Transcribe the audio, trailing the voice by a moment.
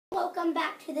welcome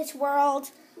back to this world.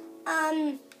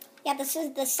 Yeah, this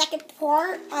is the second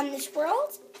part on this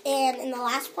world, and in the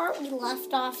last part we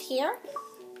left off here.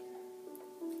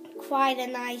 Quite a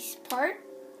nice part.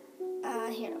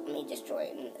 Here, let me just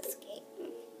join this game.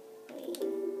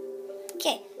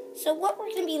 Okay, so what we're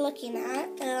going to be looking at,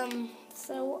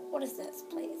 so what is this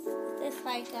place? Is this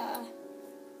like,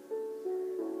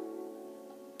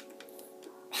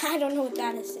 I don't know what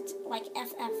that is. It's like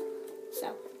FF.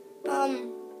 So,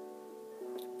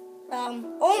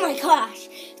 oh my gosh.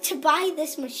 To buy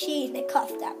this machine, it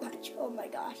cost that much. Oh my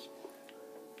gosh.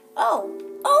 Oh,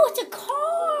 it's a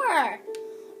car.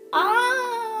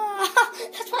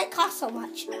 That's why it costs so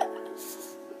much.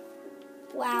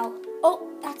 Wow. Oh,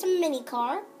 that's a mini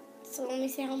car. So let me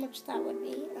see how much that would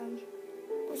be.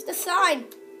 Where's the sign?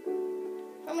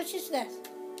 How much is this?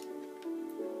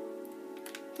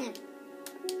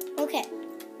 Okay.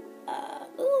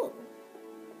 Ooh.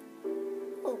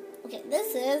 Okay,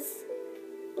 this is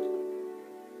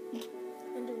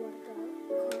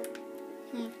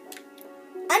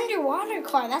underwater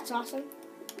car. That's awesome.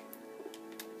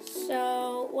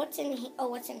 So, what's in here? Oh,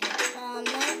 what's in here?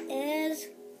 That is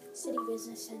City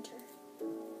Business Center.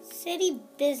 City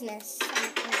Business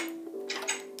Center.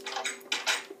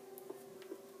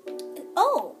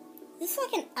 Oh, this is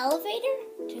like an elevator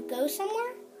to go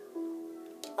somewhere?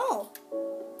 Oh.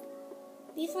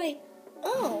 These like,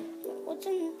 oh, what's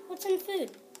in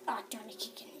food? Oh, darn it,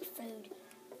 can't get any food.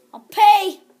 I'll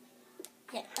pay!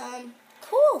 Okay,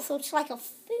 cool, so it's like a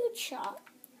food shop.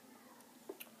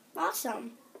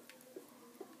 Awesome.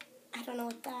 I don't know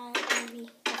what that, maybe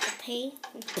I have to pay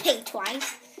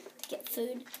twice to get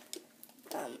food.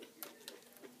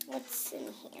 What's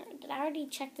in here? Did I already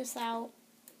check this out?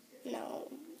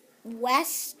 No.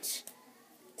 West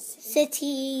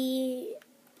City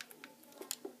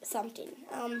something.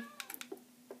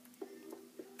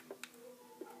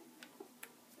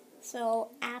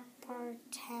 So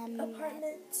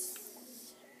Apartments.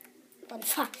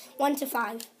 1 to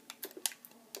 5.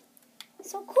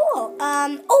 So cool.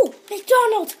 Oh,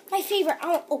 McDonald's, my favorite.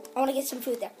 I want to get some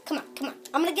food there. Come on.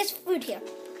 I'm gonna get some food here.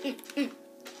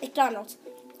 McDonald's.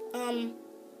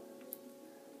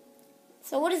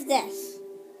 So what is this?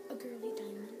 A girly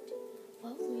diamond.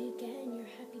 What will you get in your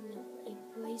happy meal? A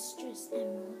boisterous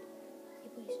emerald.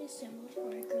 Or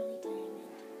a girly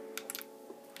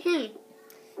diamond.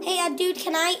 Hey, dude,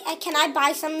 can I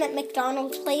buy something at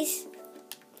McDonald's, please?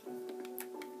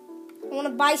 I want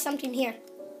to buy something here.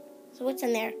 So what's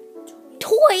in there?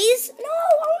 Toys? No,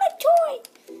 I want a toy.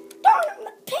 Darn, I'm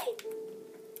gonna pay.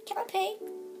 Can I pay?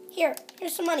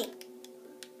 Here's some money.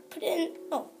 Put it in.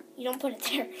 Oh, you don't put it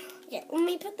there. Okay, let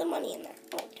me put the money in there.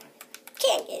 Oh, darn it.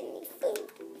 Can't get any food.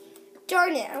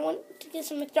 Darn it, I want to get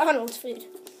some McDonald's food.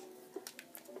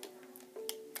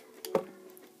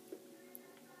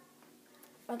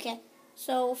 Okay,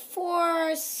 so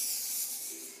for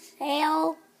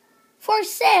sale,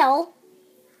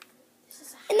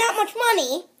 and that much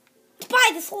money to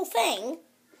buy this whole thing.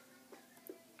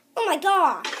 Oh my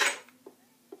gosh.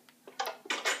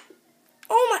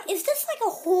 Oh my, is this like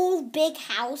a whole big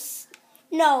house?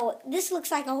 No, this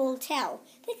looks like a hotel.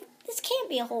 This can't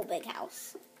be a whole big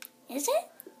house. Is it?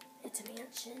 It's a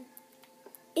mansion.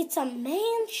 It's a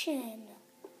mansion.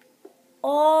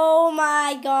 Oh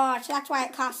my gosh, that's why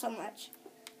it costs so much.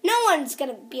 No one's going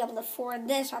to be able to afford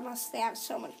this unless they have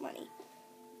so much money.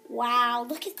 Wow,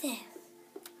 look at this.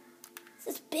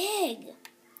 This is big.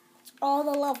 It's all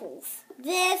the levels.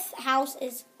 This house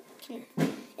is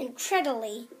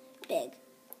incredibly big.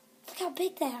 Look how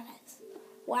big that is.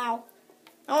 Wow.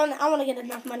 I want to get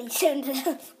enough money soon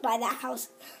to buy that house.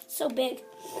 So big.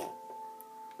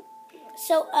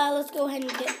 So, let's go ahead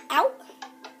and get out.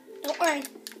 Don't worry.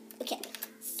 Okay.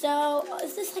 So,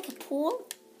 is this like a pool?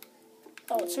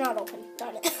 Oh, it's not open.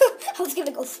 Darn it. I was going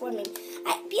to go swimming.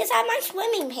 Because I have my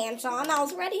swimming pants on, I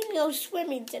was ready to go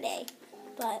swimming today.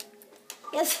 But,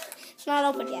 yes, it's not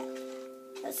open yet.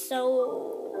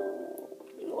 So,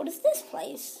 what is this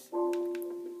place?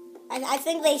 I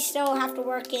think they still have to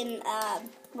work in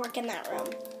that room.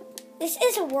 This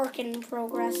is a work in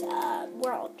progress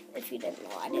world, if you didn't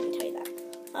know. I didn't tell you that.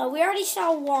 We already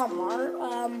saw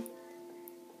Walmart.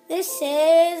 This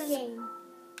is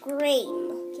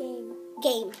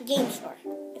Game store,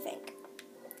 I think.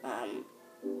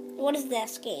 What is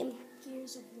this game?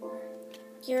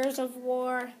 Gears of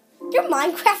War. Is there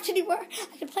Minecraft anywhere?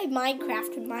 I could play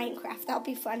Minecraft in Minecraft. That would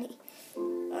be funny.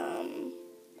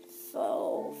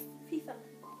 So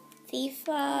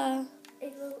FIFA.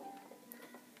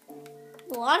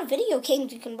 A lot of video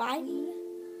games you can buy.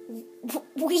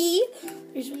 Wii.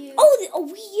 Oh, a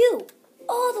Wii U.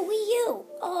 Oh, the Wii U.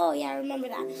 Oh, yeah, I remember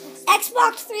that.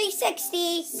 Xbox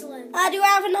 360. Slim. Do I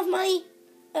have enough money?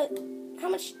 How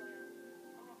much?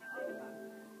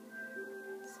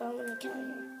 So let me count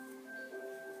here.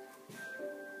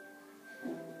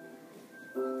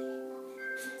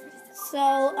 So,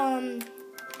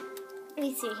 let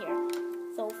me see here.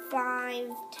 So 5,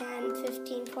 10,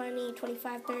 15, 20,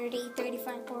 25, 30,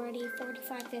 35, 40,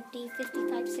 45, 50,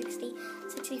 55, 60,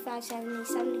 65, 70,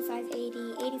 75,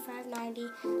 80, 85, 90,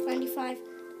 95,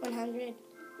 100,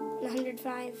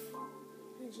 105,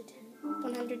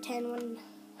 110,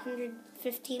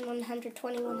 115,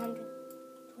 120,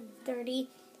 130,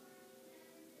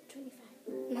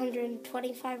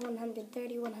 125,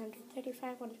 130,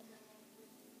 135,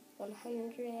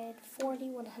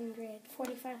 140,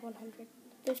 145,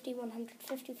 150,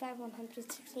 155,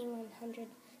 160,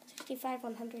 165,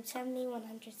 170,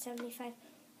 175,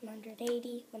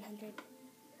 180,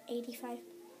 185,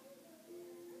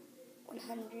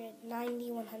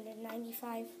 190,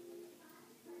 195,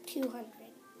 200,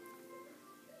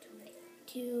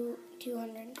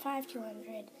 205,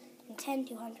 210,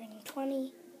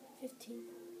 220,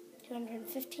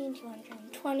 215,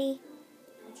 220,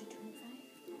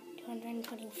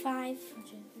 225,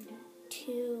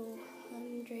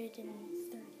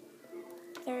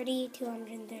 230,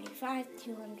 235,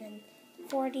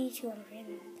 240,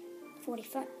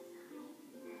 245.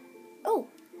 Oh!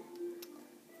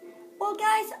 Well,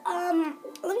 guys,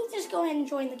 let me just go ahead and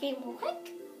join the game real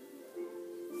quick.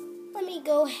 Let me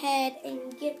go ahead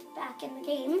and get back in the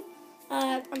game.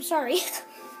 I'm sorry.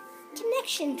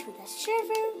 Connection to the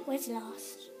server was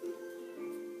lost.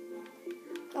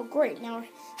 Oh, great. Now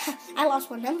I lost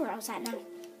what number I was at now.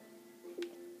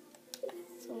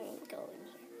 So let me go in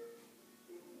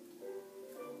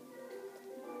here.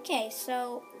 Okay,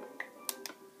 so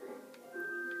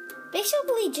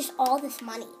basically just all this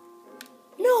money.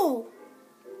 No!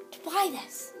 To buy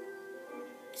this.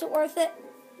 Is it worth it?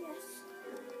 Yes.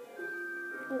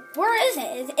 Where is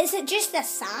it? Is it just a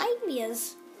sign?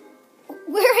 Because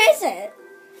where is it?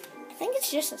 I think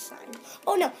it's just a sign.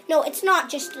 Oh, no, it's not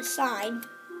just a sign.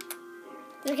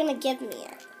 They're going to give me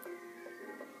it.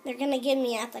 They're going to give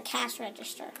me at the cash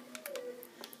register.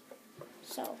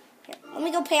 So, here, let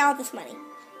me go pay all this money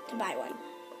to buy one.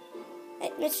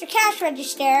 Hey, Mr. Cash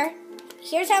Register,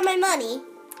 here's all my money.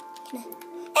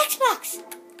 Xbox!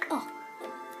 Oh.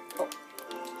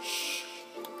 Shh.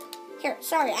 Here,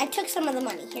 sorry, I took some of the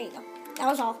money. Here you go. That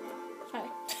was all. Sorry.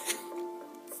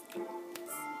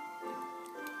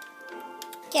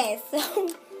 Okay, so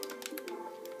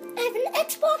I have an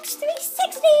Xbox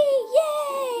 360!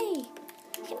 Yay!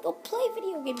 I can go play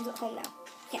video games at home now.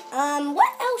 Okay,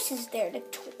 what else is there to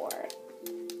tour?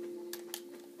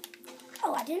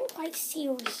 Oh, I didn't quite see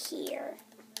over here.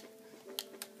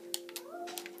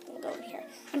 I'll go over here.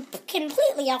 I'm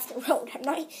completely off the road.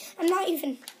 I'm not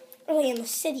even really in the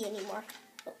city anymore.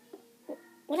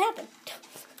 What happened?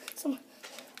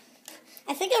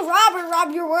 I think a robber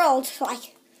robbed your world.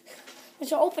 Like,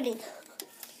 there's an opening.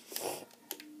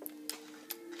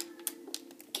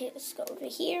 Okay, let's go over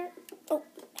here. Oh,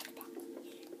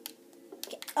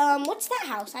 okay. What's that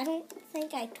house? I don't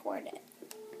think I toured it.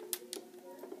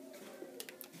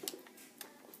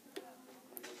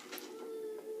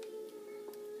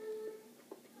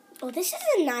 Oh, this is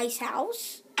a nice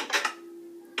house.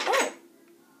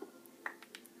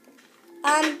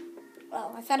 Oh.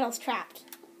 Well, I thought I was trapped.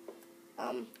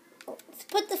 Let's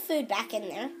put the food back in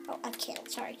there. Oh, I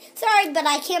can't, sorry. Sorry, but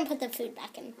I can't put the food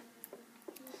back in.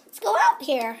 Let's go out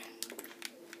here.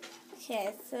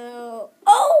 Okay, so,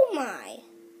 oh my.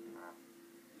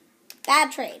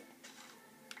 Bad trade.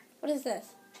 What is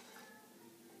this?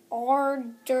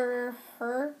 Order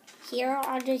her here,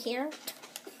 order here.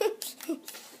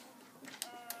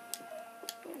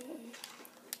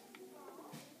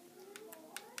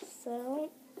 So,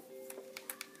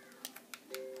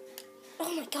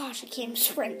 oh my gosh, I can't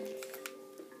sprint.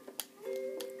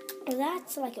 Oh,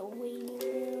 that's like a waiting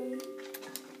room.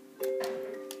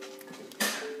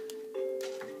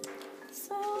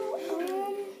 So,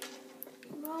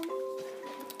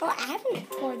 oh, I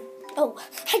haven't toured. Oh,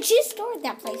 I just toured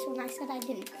that place when I said I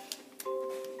didn't.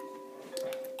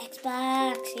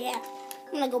 Xbox, yeah.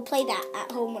 I'm gonna go play that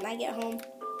at home when I get home.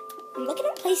 I'm looking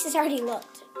at places I already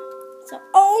looked. So,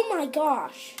 oh my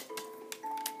gosh.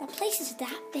 The place is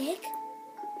that big?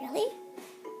 Really?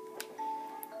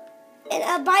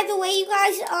 And by the way, you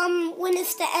guys, when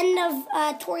it's the end of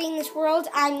touring this world,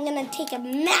 I'm going to take a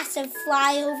massive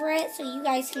fly over it so you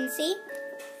guys can see.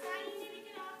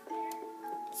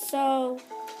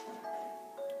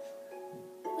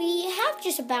 we have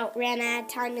just about ran out of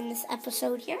time in this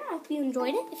episode here. I hope you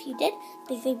enjoyed it. If you did,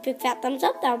 please leave a big fat thumbs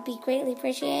up. That would be greatly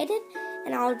appreciated.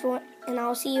 And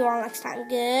I'll see you all next time.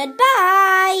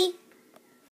 Goodbye.